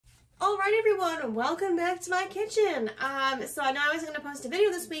All right, everyone, welcome back to my kitchen. So I know I was going to post a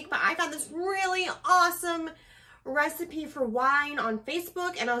video this week, but I found this really awesome recipe for wine on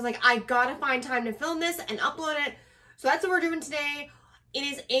Facebook, and I was like, I gotta find time to film this and upload it. So that's what we're doing today. It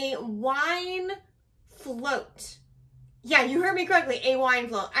is a wine float. Yeah, you heard me correctly, a wine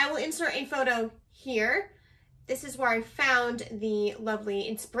float. I will insert a photo here. This is where I found the lovely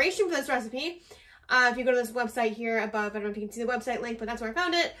inspiration for this recipe. If you go to this website here above, I don't know if you can see the website link, but that's where I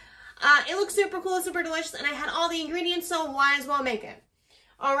found it. It looks super cool, super delicious, and I had all the ingredients, so why as well make it.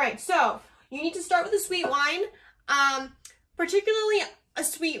 All right, so you need to start with a sweet wine, particularly a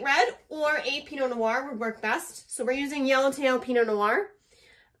sweet red or a Pinot Noir would work best. So we're using Yellowtail Pinot Noir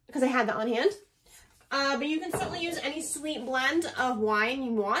because I had that on hand. But you can certainly use any sweet blend of wine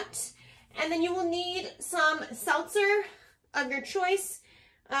you want. And then you will need some seltzer of your choice.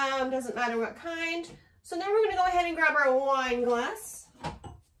 Doesn't matter what kind. So now we're going to go ahead and grab our wine glass.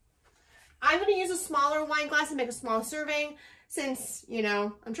 I'm going to use a smaller wine glass and make a small serving since, you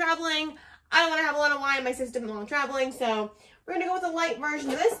know, I'm traveling. I don't want to have a lot of wine in my system while I'm traveling, so we're going to go with a light version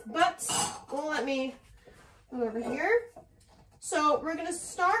of this, but will let me go over here. So we're going to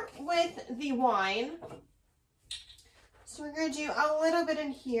start with the wine. So we're going to do a little bit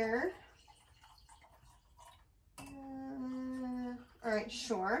in here. All right,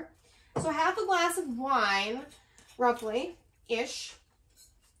 sure. So half a glass of wine, roughly-ish.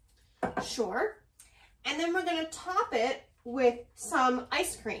 Sure. And then we're going to top it with some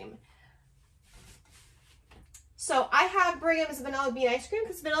ice cream. So I have Brigham's vanilla bean ice cream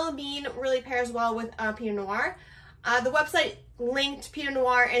because vanilla bean really pairs well with Pinot Noir. The website linked Pinot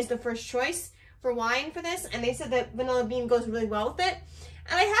Noir as the first choice for wine for this, and they said that vanilla bean goes really well with it.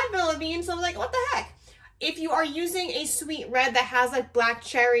 And I had vanilla bean, so I was like, what the heck? If you are using a sweet red that has like black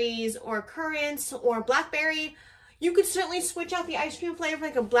cherries or currants or blackberry, you could certainly switch out the ice cream flavor for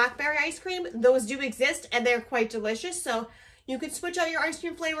like a blackberry ice cream. Those do exist and they're quite delicious. So you could switch out your ice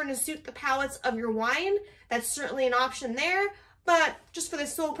cream flavor to suit the palates of your wine. That's certainly an option there. But just for the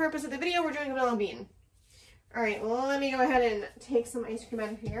sole purpose of the video, we're doing vanilla bean. All right, well, let me go ahead and take some ice cream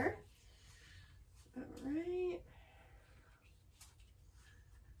out of here. All right.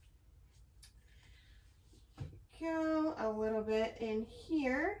 Go a little bit in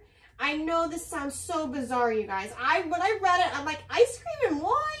here. I know this sounds so bizarre, you guys. When I read it, I'm like, ice cream and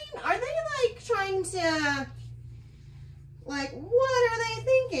wine? Are they like trying to, like, what are they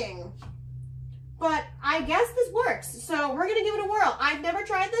thinking? But I guess this works. So we're gonna give it a whirl. I've never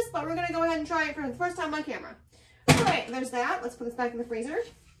tried this, but we're gonna go ahead and try it for the first time on camera. All right, there's that. Let's put this back in the freezer.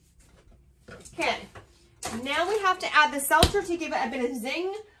 Okay, now we have to add the seltzer to give it a bit of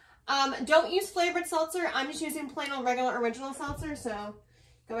zing. Don't use flavored seltzer. I'm just using plain old regular original seltzer, so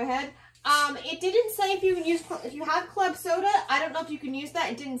go ahead. It didn't say if you have club soda. I don't know if you can use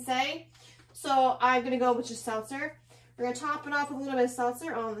that. It didn't say. So I'm going to go with just seltzer. We're going to top it off with a little bit of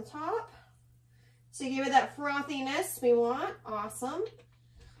seltzer on the top to give it that frothiness we want. Awesome.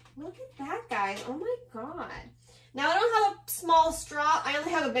 Look at that, guys. Oh my God. Now I don't have a small straw. I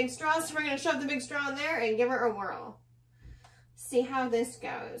only have a big straw, so we're going to shove the big straw in there and give her a whirl. See how this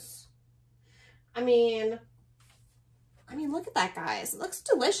goes. I mean, look at that, guys. It looks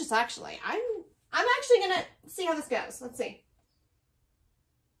delicious, actually. I'm actually gonna see how this goes. Let's see.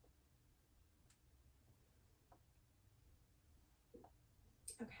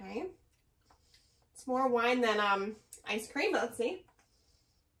 Okay. It's more wine than ice cream, but let's see.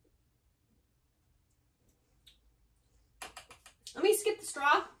 Let me skip the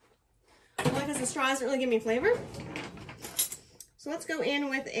straw because the straw doesn't really give me flavor. So let's go in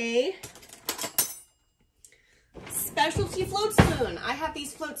with a specialty float spoon. I have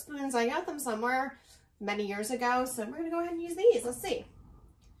these float spoons. I got them somewhere many years ago, so we're gonna go ahead and use these. Let's see.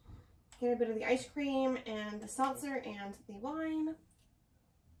 Get a bit of the ice cream and the seltzer and the wine.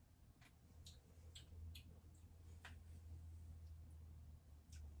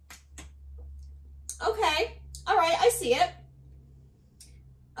 Okay, all right, I see it.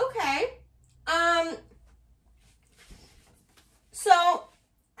 Okay, so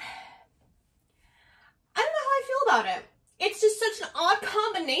about it. It's just such an odd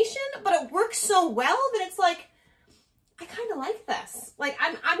combination, but it works so well that it's like, I kind of like this. Like,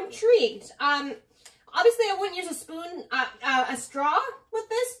 I'm intrigued. Obviously I wouldn't use a spoon, a straw with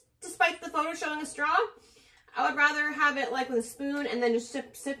this, despite the photo showing a straw. I would rather have it like with a spoon and then just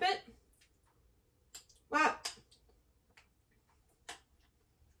sip it. Wow.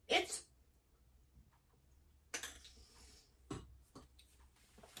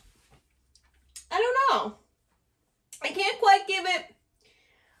 I don't know. I can't quite give it,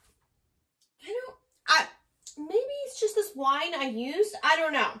 maybe it's just this wine I used. I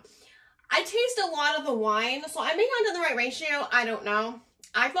don't know. I taste a lot of the wine, so I may not do the right ratio. I don't know.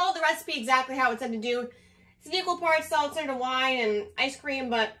 I followed the recipe exactly how it said to do. It's an equal parts seltzer to wine and ice cream,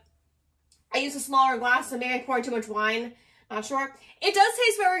 but I used a smaller glass, so maybe I poured too much wine. Not sure. It does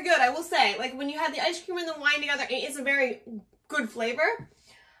taste very good, I will say. Like, when you have the ice cream and the wine together, it is a very good flavor.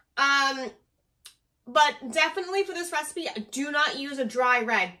 But definitely for this recipe, do not use a dry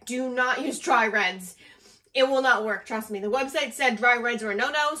red. Do not use dry reds. It will not work, trust me. The website said dry reds are a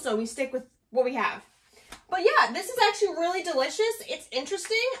no-no, so we stick with what we have. But yeah, this is actually really delicious. It's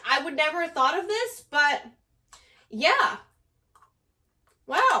interesting. I would never have thought of this, but yeah.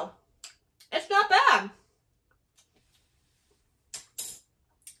 Wow. It's not bad.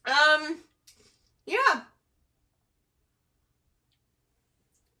 Yeah.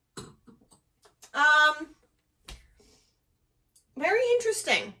 Very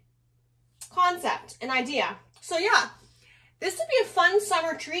interesting concept and idea. So yeah, this would be a fun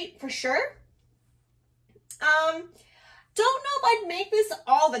summer treat for sure. Don't know if I'd make this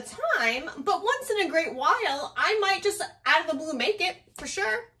all the time, but once in a great while, I might just out of the blue make it for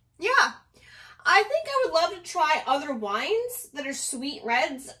sure. Yeah. I think I would love to try other wines that are sweet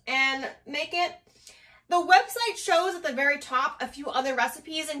reds and make it. The website shows at the very top a few other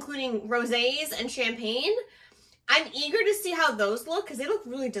recipes, including rosés and champagne. I'm eager to see how those look because they look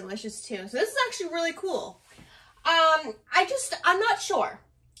really delicious too. So this is actually really cool. I'm not sure.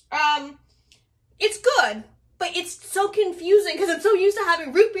 It's good, but it's so confusing because I'm so used to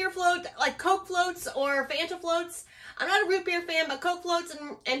having root beer float, like Coke floats or Fanta floats. I'm not a root beer fan, but Coke floats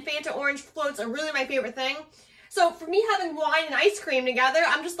and Fanta orange floats are really my favorite thing. So for me having wine and ice cream together,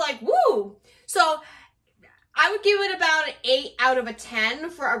 I'm just like, woo! So I would give it about an 8 out of 10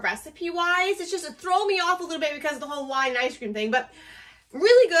 for a recipe-wise. It's just throw me off a little bit because of the whole wine and ice cream thing, but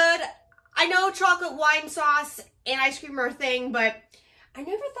really good. I know chocolate wine sauce and ice cream are a thing, but I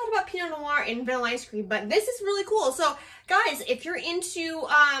never thought about Pinot Noir and vanilla ice cream, but this is really cool. So, guys, if you're into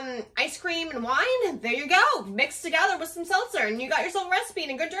ice cream and wine, there you go. Mixed together with some seltzer, and you got yourself a recipe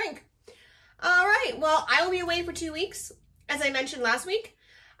and a good drink. All right, well, I will be away for 2 weeks, as I mentioned last week.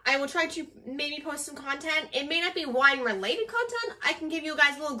 I will try to maybe post some content. It may not be wine-related content. I can give you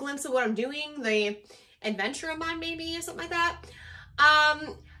guys a little glimpse of what I'm doing, the adventure of mine maybe, or something like that.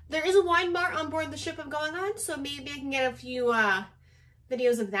 There is a wine bar on board the ship I'm going on, so maybe I can get a few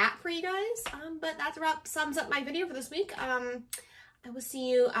videos of that for you guys. But that sums up my video for this week. I will see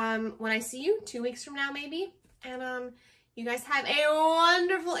you when I see you 2 weeks from now maybe. And you guys have a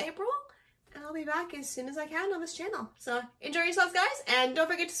wonderful April. And I'll be back as soon as I can on this channel. So enjoy yourselves, guys. And don't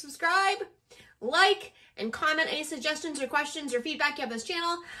forget to subscribe, like, and comment any suggestions or questions or feedback you have on this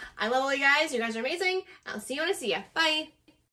channel. I love all you guys. You guys are amazing. I'll see you when I see you. Bye.